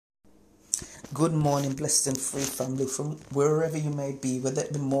Good morning, blessed and free family from wherever you may be, whether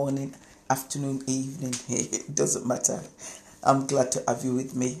it be morning, afternoon, evening, it doesn't matter. I'm glad to have you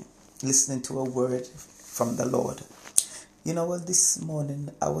with me, listening to a word from the Lord. You know what, this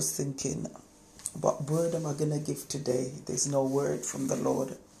morning I was thinking, what word am I going to give today? There's no word from the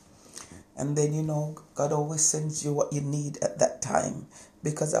Lord. And then, God always sends you what you need at that time,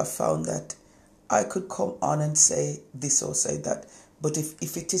 because I found that I could come on and say this or say that, but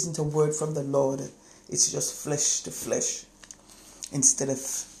if it isn't a word from the Lord, it's just flesh to flesh instead of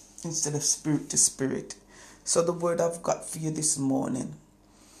spirit to spirit. So the word I've got for you this morning,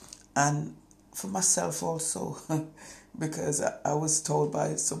 and for myself also, because I was told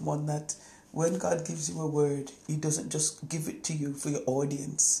by someone that when God gives you a word, He doesn't just give it to you for your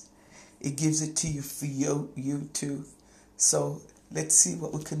audience. He gives it to you for you too. So let's see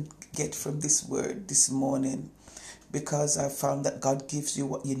what we can get from this word this morning, because I found that God gives you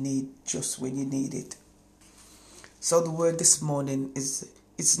what you need just when you need it. So the word this morning is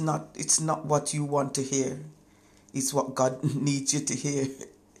it's not what you want to hear. It's what God needs you to hear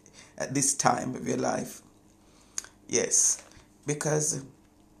at this time of your life. Yes, because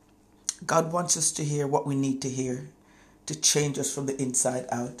God wants us to hear what we need to hear to change us from the inside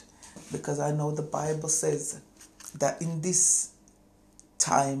out. Because I know the Bible says that in this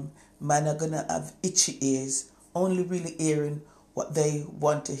time, men are going to have itchy ears, only really hearing what they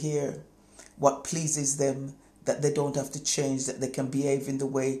want to hear, what pleases them, that they don't have to change, that they can behave in the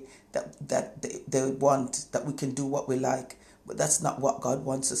way that they want, that we can do what we like. But that's not what God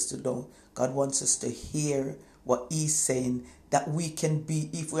wants us to do. God wants us to hear what He's saying, that we can be,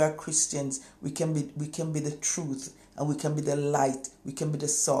 if we are Christians, we can be the truth, and we can be the light, we can be the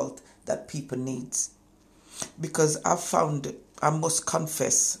salt that people need. Because I must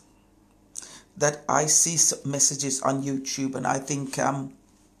confess that I see some messages on YouTube and I think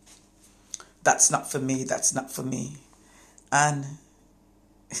that's not for me. And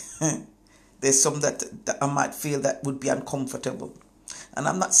there's some that I might feel that would be uncomfortable. And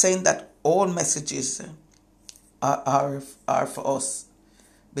I'm not saying that all messages are for us,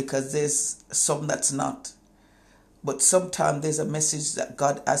 because there's some that's not. But sometimes there's a message that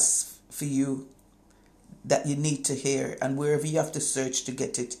God has for you that you need to hear, and wherever you have to search to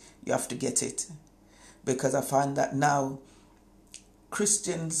get it, you have to get it. Because I find that now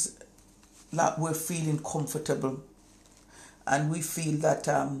Christians, like, we're feeling comfortable, and we feel that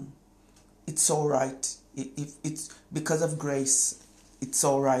it's all right. If it's because of grace, it's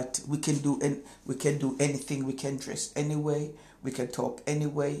all right. We can do anything. We can dress anyway. We can talk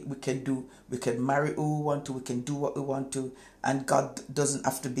anyway. We can marry who we want to. We can do what we want to, and God doesn't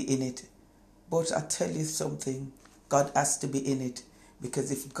have to be in it. But I tell you something, God has to be in it,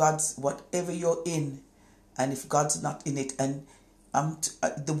 because if God's whatever you're in, and if God's not in it, and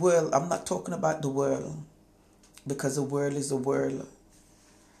the world, I'm not talking about the world, because the world is the world,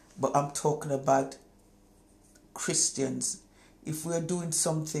 but I'm talking about Christians. If we're doing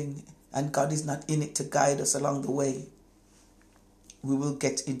something and God is not in it to guide us along the way, we will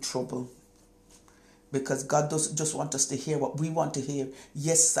get in trouble. Because God doesn't just want us to hear what we want to hear.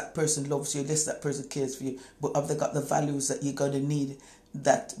 Yes, that person loves you. Yes, that person cares for you. But have they got the values that you're going to need?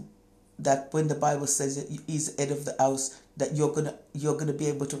 That when the Bible says that He's the head of the house, that you're gonna be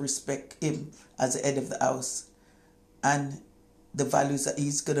able to respect Him as the head of the house, and the values that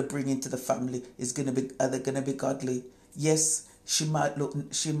He's gonna bring into the family are they gonna be godly? Yes, she might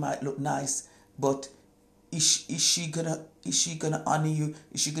look nice, but is she gonna honor you?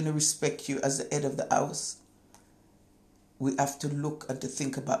 Is she gonna respect you as the head of the house? We have to look and to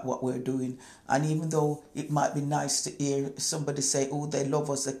think about what we're doing. And even though it might be nice to hear somebody say, oh, they love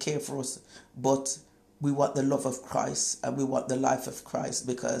us, they care for us, but we want the love of Christ and we want the life of Christ,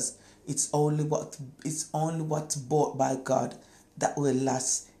 because it's only what's bought by God that will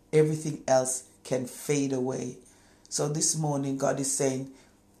last. Everything else can fade away. So this morning God is saying,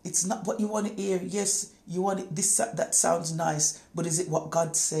 it's not what you want to hear. Yes, you want it, that sounds nice, but is it what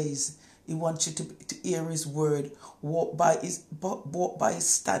God says? He wants you to hear His word, walk by His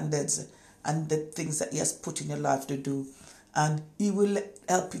standards and the things that He has put in your life to do. And He will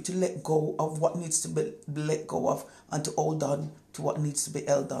help you to let go of what needs to be let go of, and to hold on to what needs to be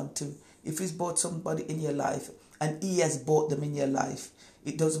held on to. If He's brought somebody in your life and He has brought them in your life,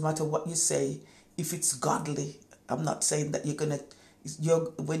 it doesn't matter what you say. If it's godly, I'm not saying that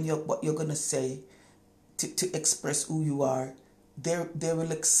what you're gonna say to express who you are, they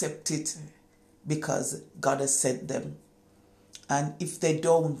will accept it because God has sent them. And if they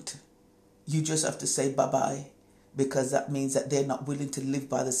don't, you just have to say bye-bye, because that means that they're not willing to live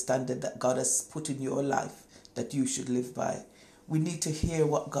by the standard that God has put in your life that you should live by. We need to hear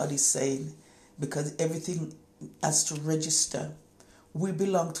what God is saying, because everything has to register. We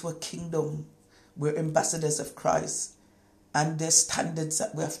belong to a kingdom. We're ambassadors of Christ, and there's standards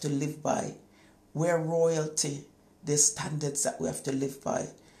that we have to live by. We're royalty. There's standards that we have to live by.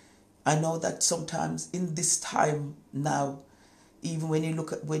 I know that sometimes in this time now, even when you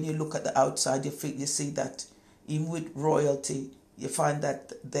look at the outside, you see that even with royalty, you find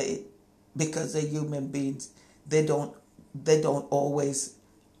that because they're human beings, they don't always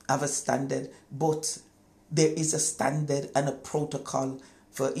have a standard, but there is a standard and a protocol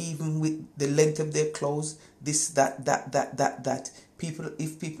for even with the length of their clothes, this, that.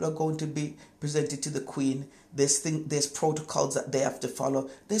 If people are going to be presented to the Queen, there's protocols that they have to follow.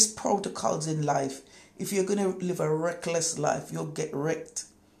 There's protocols in life. If you're going to live a reckless life, you'll get wrecked.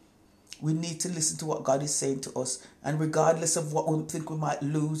 We need to listen to what God is saying to us. And regardless of what we think we might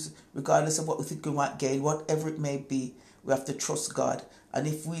lose, regardless of what we think we might gain, whatever it may be, we have to trust God. And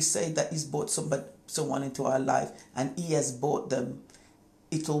if we say that He's brought someone into our life and He has brought them,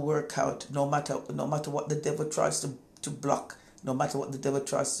 it'll work out no matter what the devil tries to block, no matter what the devil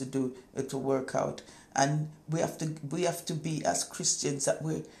tries to do, it'll work out. And we have to be, as Christians, that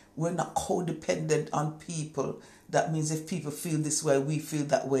we're not codependent on people. That means if people feel this way, we feel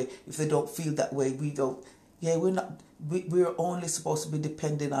that way. If they don't feel that way, we don't. Yeah, we're only supposed to be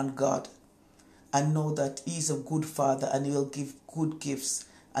dependent on God and know that He's a good Father and He'll give good gifts.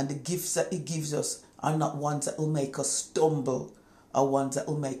 And the gifts that He gives us are not ones that will make us stumble, are ones that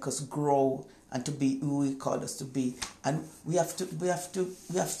will make us grow and to be who He called us to be. And we have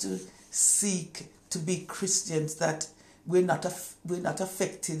to seek to be Christians that we're not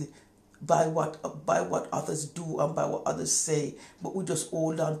affected by what others do and by what others say, but we just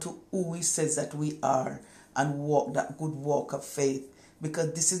hold on to who He says that we are and walk that good walk of faith.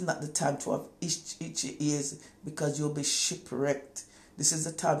 Because this is not the time to have itchy ears, because you'll be shipwrecked. This is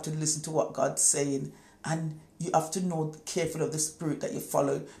the time to listen to what God's saying, and you have to know careful of the spirit that you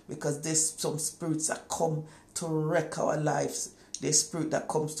follow, because there's some spirits that come to wreck our lives. There's spirit that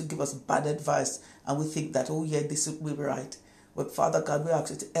comes to give us bad advice, and we think that, oh yeah, this will be right. But Father God, we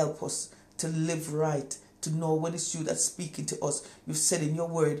ask you to help us to live right, to know when it's you that's speaking to us. You've said in your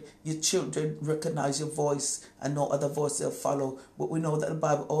word, your children recognize your voice and no other voice they'll follow. But we know that the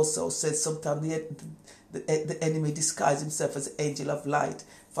Bible also says sometimes the enemy disguises himself as an angel of light.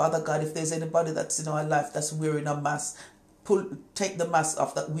 Father God, if there's anybody that's in our life that's wearing a mask, take the mask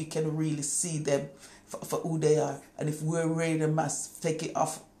off that we can really see them for who they are. And if we're wearing a mask, take it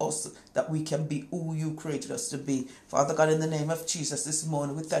off us that we can be who you created us to be. Father God, in the name of Jesus, this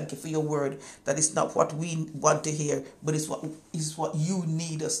morning we thank you for your word, that it's not what we want to hear, but it's what you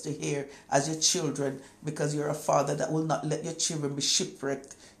need us to hear as your children, because you're a Father that will not let your children be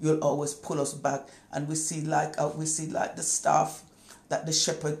shipwrecked. You'll always pull us back. And we see like the staff that the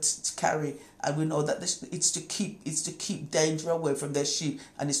shepherds carry, and we know that it's to keep danger away from their sheep,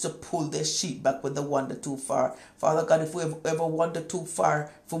 and it's to pull their sheep back when they wander too far. Father God, if we ever wander too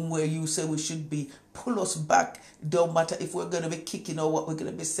far from where you say we should be, pull us back. It don't matter if we're going to be kicking or what we're going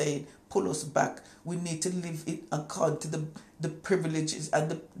to be saying, pull us back. We need to live in according to the privileges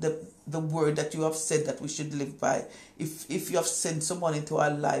and the word that you have said that we should live by. If you have sent someone into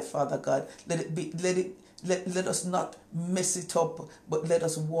our life, Father God, let us not mess it up, but let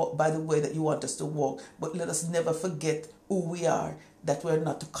us walk by the way that you want us to walk. But let us never forget who we are, that we're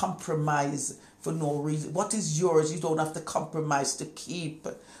not to compromise for no reason. What is yours, you don't have to compromise to keep.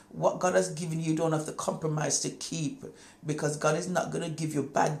 What God has given you, you don't have to compromise to keep, because God is not going to give you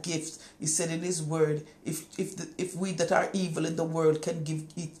bad gifts. He said in His word, if we that are evil in the world can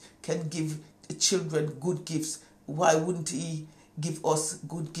give children good gifts, why wouldn't He give us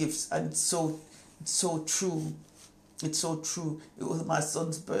good gifts? And so true. It's so true. It was my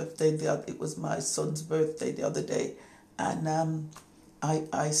son's birthday. It was my son's birthday the other day, and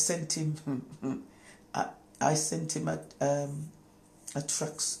I sent him I sent him a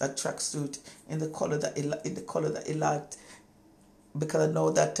tracksuit in the color that he liked, because I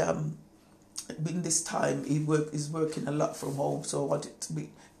know that in this time he's working a lot from home, so I want it to be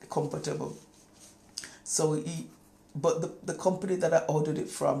comfortable. So but the company that I ordered it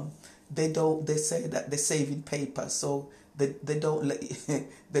from, they say that they're saving paper, so they don't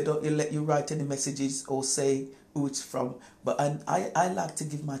let you write any messages or say who it's from. But I like to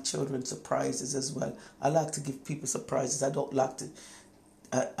give my children surprises as well. I like to give people surprises. I don't like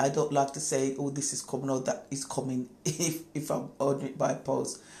to say, oh, this is coming or that is coming if I'm ordering it by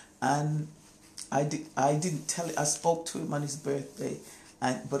post. And I didn't tell it. I spoke to him on his birthday,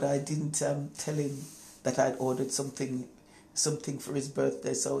 but I didn't tell him that I'd ordered something for his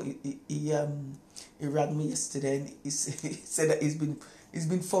birthday. So he rang me yesterday, and he said that he's been He's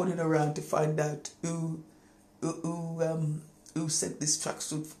been phoning around to find out who sent this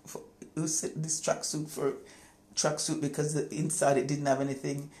tracksuit for, tracksuit because the inside it didn't have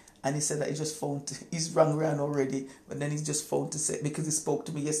anything. And he said that he just phoned, he's rung around already, but then he's just phoned to say, because he spoke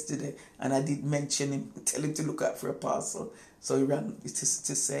to me yesterday and I did mention him, tell him to look out for a parcel. So he rang to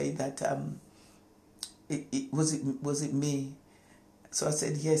say that was it me? So I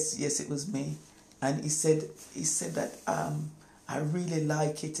said, yes, it was me. And he said that I really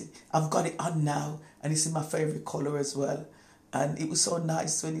like it. I've got it on now, and it's in my favorite color as well. And it was so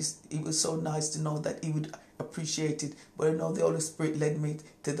nice it was so nice to know that he would appreciate it. But I know the Holy Spirit led me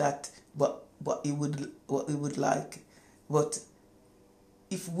to that, what he would like. But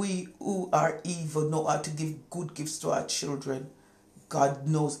if we who are evil know how to give good gifts to our children, God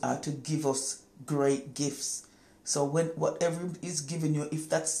knows how to give us great gifts. So when whatever is given you,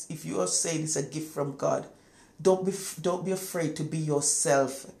 if you are saying it's a gift from God, don't be afraid to be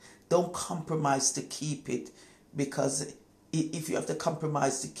yourself. Don't compromise to keep it, because if you have to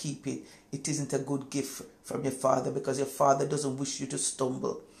compromise to keep it, it isn't a good gift from your Father, because your Father doesn't wish you to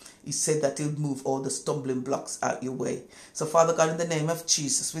stumble. He said that he'll move all the stumbling blocks out your way. So Father God, in the name of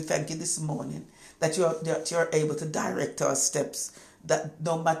Jesus, we thank you this morning that you are able to direct our steps, that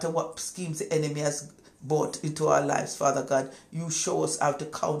no matter what schemes the enemy has brought into our lives, Father God, you show us how to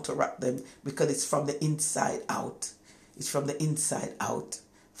counteract them, because it's from the inside out. It's from the inside out.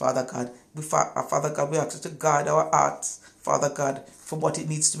 Father God, we ask you to guard our hearts, Father God, from what it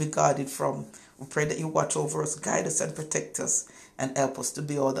needs to be guarded from. We pray that you watch over us, guide us and protect us, and help us to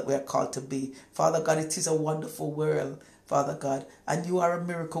be all that we are called to be. Father God, it is a wonderful world, Father God, and you are a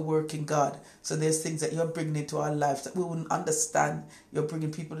miracle working God. So there's things that you're bringing into our lives that we wouldn't understand. You're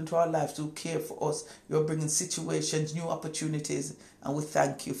bringing people into our lives who care for us. You're bringing situations, new opportunities, and we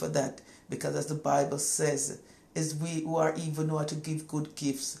thank you for that, because as the Bible says, as we who are evil know how to give good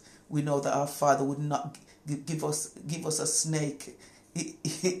gifts, we know that our Father would not give us a snake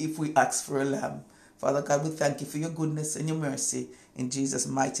if we ask for a lamb. Father God, we thank you for your goodness and your mercy. In Jesus'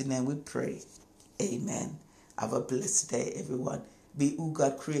 mighty name we pray. Amen. Have a blessed day, everyone. Be who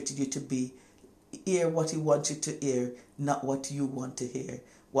God created you to be. Hear what he wants you to hear, not what you want to hear.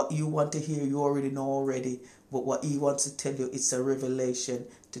 What you want to hear, you already know already. But what he wants to tell you, it's a revelation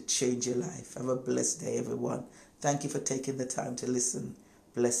to change your life. Have a blessed day, everyone. Thank you for taking the time to listen.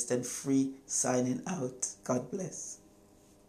 Blessed and free, signing out. God bless.